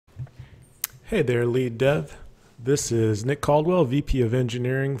Hey there, lead dev. This is Nick Caldwell, VP of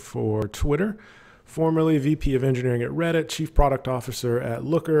Engineering for Twitter, formerly VP of Engineering at Reddit, Chief Product Officer at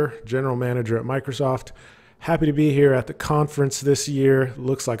Looker, General Manager at Microsoft. Happy to be here at the conference this year.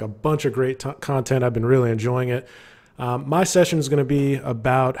 Looks like a bunch of great content. I've been really enjoying it. My session is going to be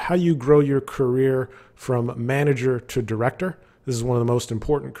about how you grow your career from manager to director. This is one of the most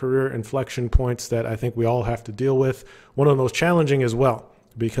important career inflection points that I think we all have to deal with. One of the most challenging as well,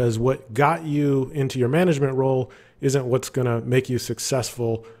 because what got you into your management role isn't what's going to make you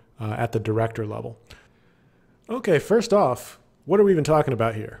successful at the director level. Okay, first off, what are we even talking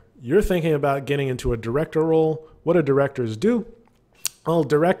about here? You're thinking about getting into a director role. What do directors do? Well,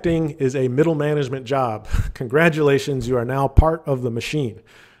 directing is a middle management job. Congratulations, you are now part of the machine.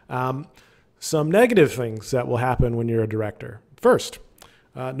 Some negative things that will happen when you're a director. First,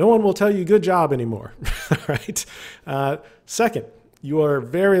 no one will tell you good job anymore, right? Second, you are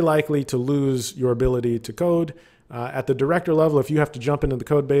very likely to lose your ability to code. At the director level, if you have to jump into the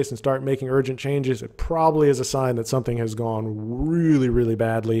code base and start making urgent changes, it probably is a sign that something has gone really, really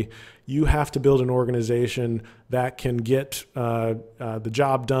badly. You have to build an organization that can get the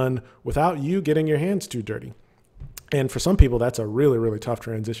job done without you getting your hands too dirty. And for some people, that's a really, really tough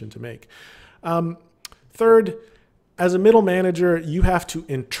transition to make. Third, as a middle manager, you have to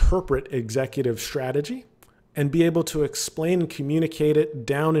interpret executive strategy and be able to explain and communicate it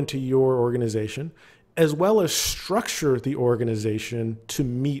down into your organization, as well as structure the organization to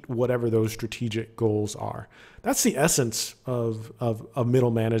meet whatever those strategic goals are. That's the essence of a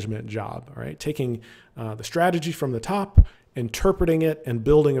middle management job, all right? Taking the strategy from the top, interpreting it, and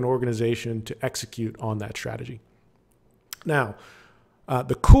building an organization to execute on that strategy. Now,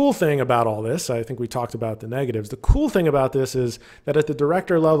 the cool thing about all this, I think we talked about the negatives. The cool thing about this is that at the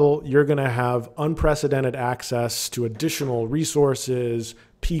director level, you're going to have unprecedented access to additional resources,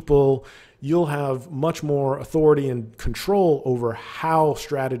 people. You'll have much more authority and control over how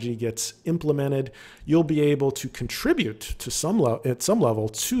strategy gets implemented. You'll be able to contribute to at some level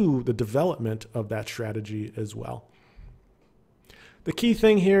to the development of that strategy as well. The key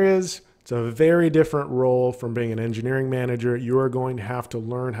thing here is it's a very different role from being an engineering manager. You are going to have to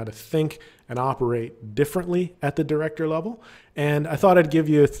learn how to think and operate differently at the director level. And I thought I'd give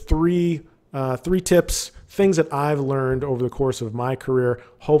you three tips, things that I've learned over the course of my career.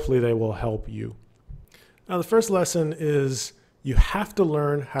 Hopefully they will help you. Now, the first lesson is you have to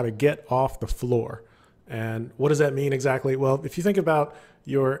learn how to get off the floor. And what does that mean exactly? Well, if you think about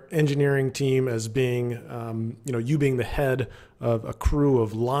your engineering team as being, you being the head of a crew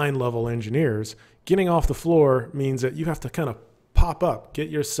of line level engineers, getting off the floor means that you have to kind of pop up, get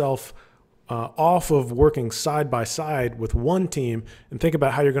yourself off of working side by side with one team and think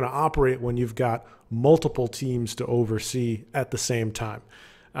about how you're going to operate when you've got multiple teams to oversee at the same time.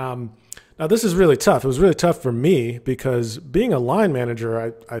 Now, this is really tough. It was really tough for me because being a line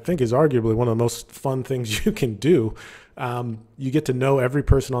manager, I think, is arguably one of the most fun things you can do. You get to know every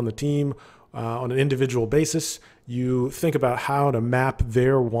person on the team on an individual basis. You think about how to map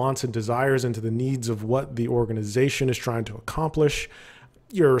their wants and desires into the needs of what the organization is trying to accomplish.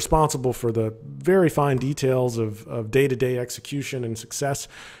 You're responsible for the very fine details of day-to-day execution and success.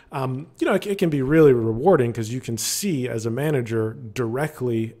 It can be really rewarding because you can see as a manager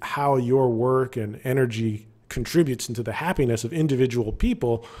directly how your work and energy contributes into the happiness of individual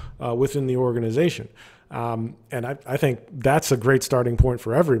people within the organization. And I think that's a great starting point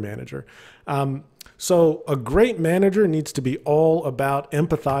for every manager. So a great manager needs to be all about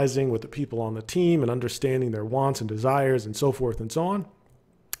empathizing with the people on the team and understanding their wants and desires and so forth and so on.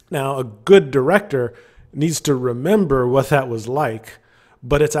 Now, a good director needs to remember what that was like,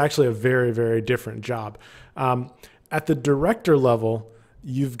 but it's actually a very, very different job. At the director level,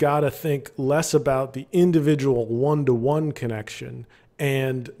 you've got to think less about the individual one-to-one connection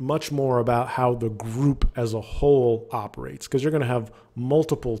and much more about how the group as a whole operates, because you're going to have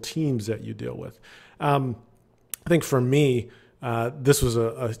multiple teams that you deal with. I think for me, this was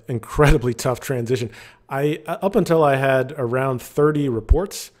an incredibly tough transition. Up until I had around 30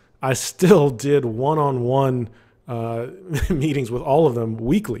 reports, I still did one-on-one meetings with all of them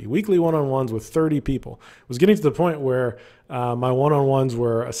weekly one-on-ones with 30 people. It was getting to the point where my one-on-ones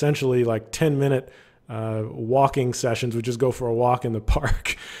were essentially like 10-minute walking sessions. We just go for a walk in the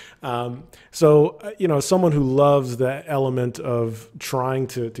park. Someone who loves the element of trying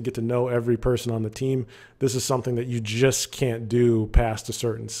to get to know every person on the team, this is something that you just can't do past a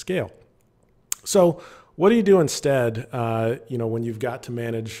certain scale. So what do you do instead, when you've got to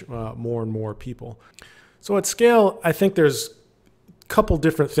manage more and more people? So at scale, I think there's couple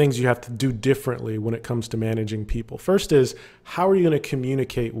different things you have to do differently when it comes to managing people. First is, how are you going to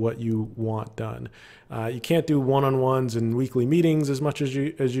communicate what you want done? You can't do one-on-ones and weekly meetings as much as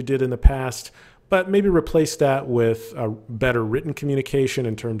you did in the past, but maybe replace that with a better written communication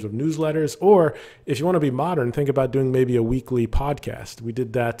in terms of newsletters. Or if you want to be modern, think about doing maybe a weekly podcast. We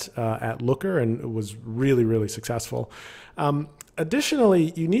did that at Looker, and it was really, really successful.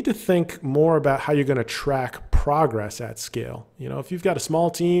 Additionally, you need to think more about how you're going to track progress at scale. You know, if you've got a small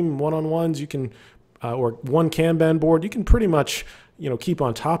team, one-on-ones, you can, or one Kanban board, you can pretty much, keep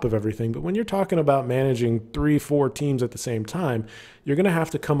on top of everything. But when you're talking about managing 3-4 teams at the same time, you're going to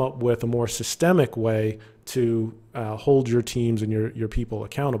have to come up with a more systemic way to hold your teams and your people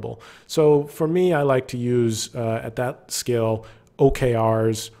accountable. So for me, I like to use at that scale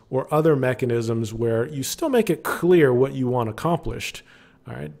OKRs or other mechanisms where you still make it clear what you want accomplished,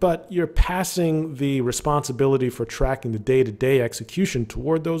 all right, but you're passing the responsibility for tracking the day-to-day execution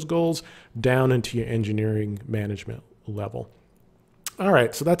toward those goals down into your engineering management level. All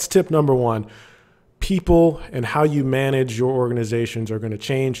right, so that's tip number one. People and how you manage your organizations are going to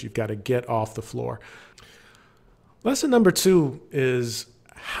change. You've got to get off the floor. Lesson number two is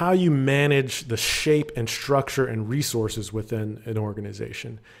how you manage the shape and structure and resources within an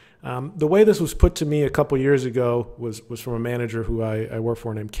organization. The way this was put to me a couple years ago was from a manager who I work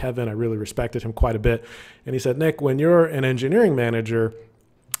for named Kevin. I really respected him quite a bit. And he said, Nick, when you're an engineering manager,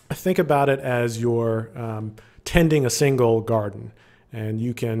 think about it as you're tending a single garden. And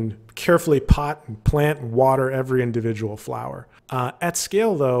you can carefully pot and plant and water every individual flower. At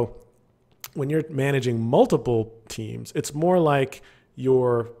scale, though, when you're managing multiple teams, it's more like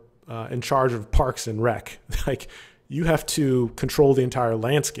you're in charge of parks and rec. Like, you have to control the entire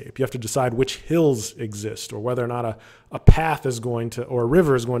landscape. You have to decide which hills exist, or whether or not a path is going to, or a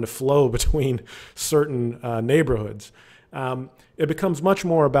river is going to flow between certain neighborhoods. It becomes much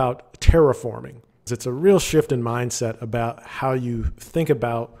more about terraforming. It's a real shift in mindset about how you think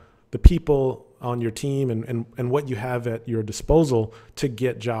about the people on your team and what you have at your disposal to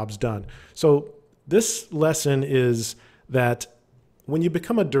get jobs done. So this lesson is that when you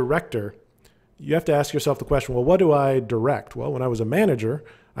become a director, you have to ask yourself the question, well, what do I direct? Well, when I was a manager,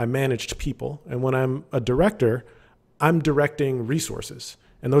 I managed people. And when I'm a director, I'm directing resources.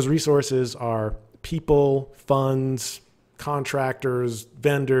 And those resources are people, funds, contractors,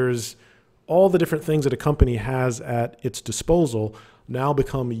 vendors, all the different things that a company has at its disposal now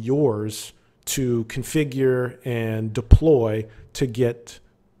become yours to configure and deploy to get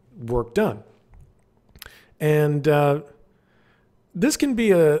work done. And this can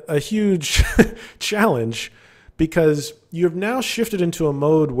be a huge challenge, because you've now shifted into a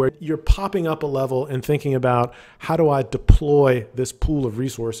mode where you're popping up a level and thinking about, how do I deploy this pool of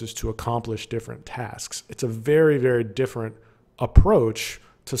resources to accomplish different tasks? It's a very, very different approach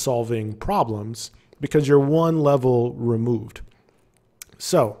to solving problems, because you're one level removed.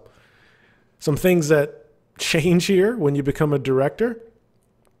 So some things that change here when you become a director.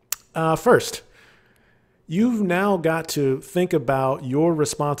 First, you've now got to think about your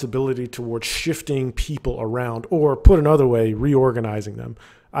responsibility towards shifting people around, or put another way, reorganizing them.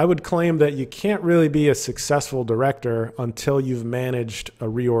 I would claim that you can't really be a successful director until you've managed a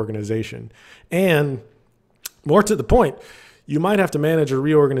reorganization. And more to the point, you might have to manage a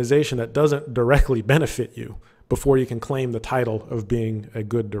reorganization that doesn't directly benefit you before you can claim the title of being a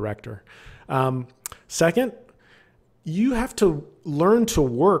good director. Second, you have to learn to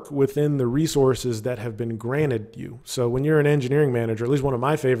work within the resources that have been granted you. So when you're an engineering manager, at least one of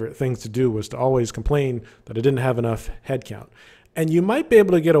my favorite things to do was to always complain that I didn't have enough headcount. And you might be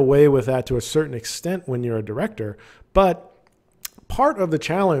able to get away with that to a certain extent when you're a director, but part of the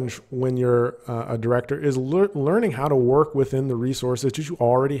challenge when you're a director is learning how to work within the resources that you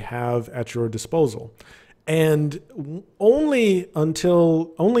already have at your disposal. And only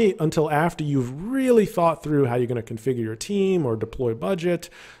until after you've really thought through how you're going to configure your team or deploy budget,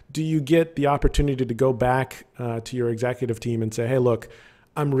 do you get the opportunity to go back to your executive team and say, hey, look,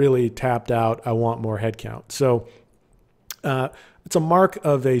 I'm really tapped out. I want more headcount. So it's a mark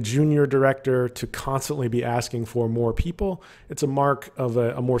of a junior director to constantly be asking for more people. It's a mark of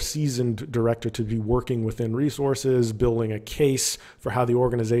a more seasoned director to be working within resources, building a case for how the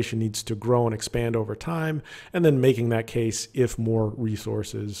organization needs to grow and expand over time, and then making that case if more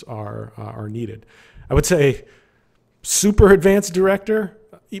resources are needed. I would say super advanced director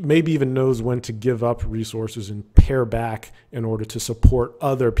maybe even knows when to give up resources and pare back in order to support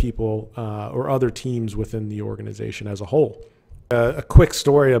other people or other teams within the organization as a whole. A quick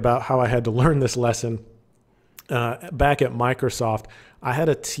story about how I had to learn this lesson. back at Microsoft, I had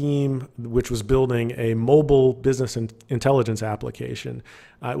a team which was building a mobile business intelligence application.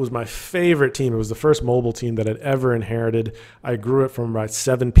 It was my favorite team. It was the first mobile team that I'd ever inherited. I grew it from about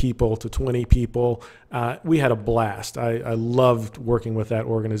 7 people to 20 people. We had a blast. I loved working with that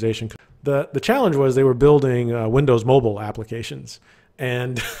organization. The challenge was they were building Windows mobile applications.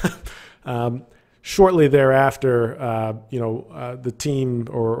 And shortly thereafter, the team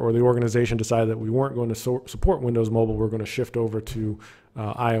or the organization decided that we weren't going to support Windows Mobile. We're going to shift over to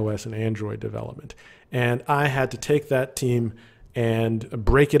iOS and Android development. And I had to take that team and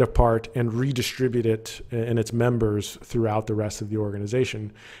break it apart and redistribute it and its members throughout the rest of the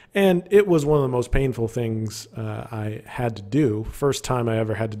organization. And it was one of the most painful things I had to do. First time I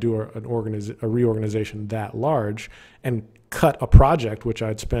ever had to do a reorganization that large and cut a project which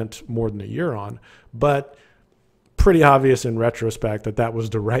I'd spent more than a year on. But pretty obvious in retrospect that that was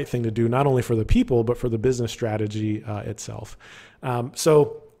the right thing to do, not only for the people, but for the business strategy itself.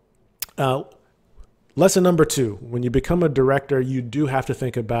 Lesson number 2, when you become a director, you do have to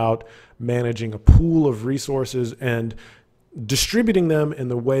think about managing a pool of resources and distributing them in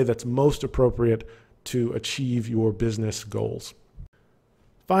the way that's most appropriate to achieve your business goals.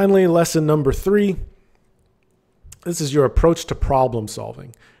 Finally, lesson number 3, this is your approach to problem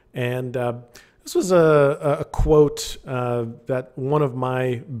solving. And this was a quote that one of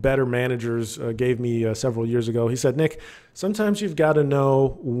my better managers gave me several years ago. He said, "Nick, sometimes you've got to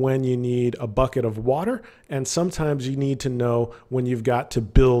know when you need a bucket of water, and sometimes you need to know when you've got to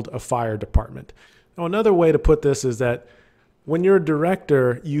build a fire department." Now, another way to put this is that when you're a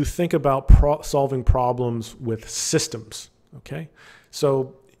director, you think about solving problems with systems, okay?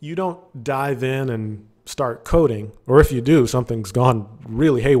 So you don't dive in and start coding, or if you do, something's gone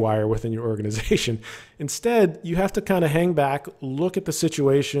really haywire within your organization. Instead, you have to kind of hang back, look at the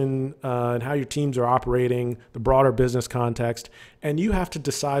situation and how your teams are operating, the broader business context, and you have to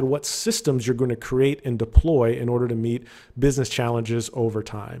decide what systems you're going to create and deploy in order to meet business challenges over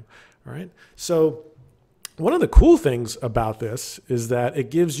time. All right. So one of the cool things about this is that it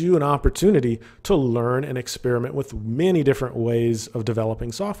gives you an opportunity to learn and experiment with many different ways of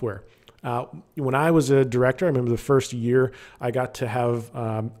developing software. When I was a director, I remember the first year I got to have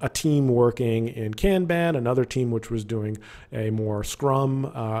a team working in Kanban, another team which was doing a more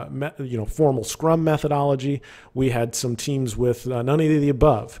Scrum, formal Scrum methodology. We had some teams with none of the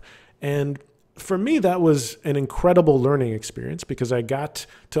above. And for me, that was an incredible learning experience because I got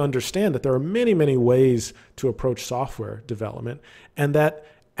to understand that there are many, many ways to approach software development, and that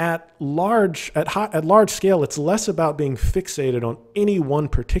at large scale, it's less about being fixated on any one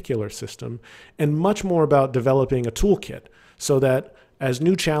particular system and much more about developing a toolkit so that as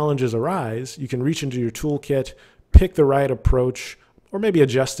new challenges arise, you can reach into your toolkit, pick the right approach, or maybe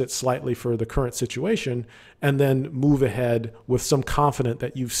adjust it slightly for the current situation, and then move ahead with some confidence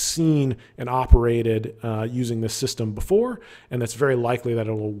that you've seen and operated using this system before, and it's very likely that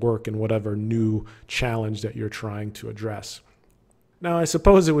it will work in whatever new challenge that you're trying to address. Now, I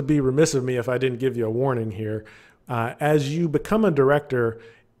suppose it would be remiss of me if I didn't give you a warning here. As you become a director,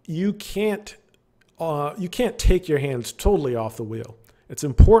 you can't take your hands totally off the wheel. It's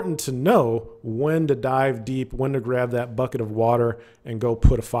important to know when to dive deep, when to grab that bucket of water and go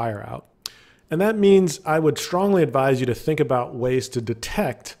put a fire out. And that means I would strongly advise you to think about ways to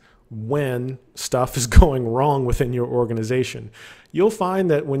detect when stuff is going wrong within your organization. You'll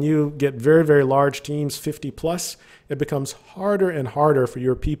find that when you get very, very large teams, 50 plus, it becomes harder and harder for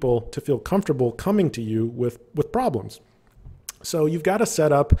your people to feel comfortable coming to you with problems. So you've got to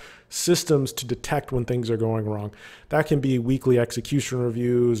set up systems to detect when things are going wrong. That can be weekly execution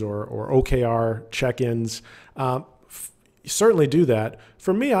reviews or OKR check-ins. Certainly do that.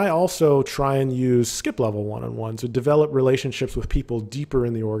 For me, I also try and use skip level one-on-ones to develop relationships with people deeper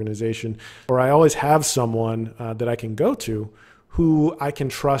in the organization, or I always have someone that I can go to who I can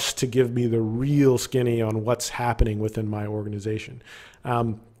trust to give me the real skinny on what's happening within my organization.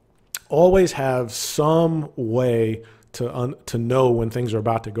 Always have some way to know when things are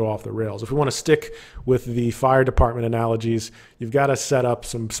about to go off the rails. If we want to stick with the fire department analogies, you've got to set up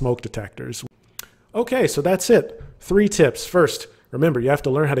some smoke detectors. Okay, so that's it. 3 tips. First, remember, you have to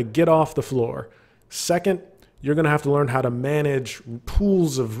learn how to get off the floor. Second, you're going to have to learn how to manage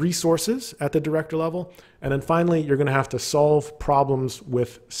pools of resources at the director level. And then finally, you're going to have to solve problems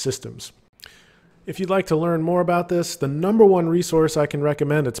with systems. If you'd like to learn more about this, the #1 resource I can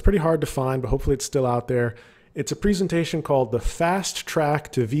recommend, it's pretty hard to find, but hopefully it's still out there. It's a presentation called The Fast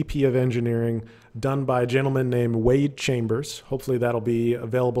Track to VP of Engineering, done by a gentleman named Wade Chambers. Hopefully that'll be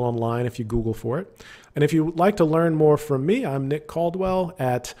available online if you Google for it. And if you'd like to learn more from me, I'm Nick Caldwell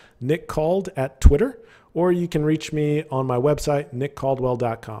at Nick Cald at Twitter, or you can reach me on my website,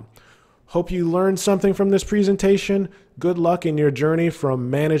 nickcaldwell.com. Hope you learned something from this presentation. Good luck in your journey from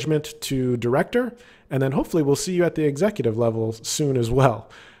management to director, and then hopefully we'll see you at the executive level soon as well.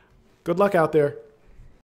 Good luck out there.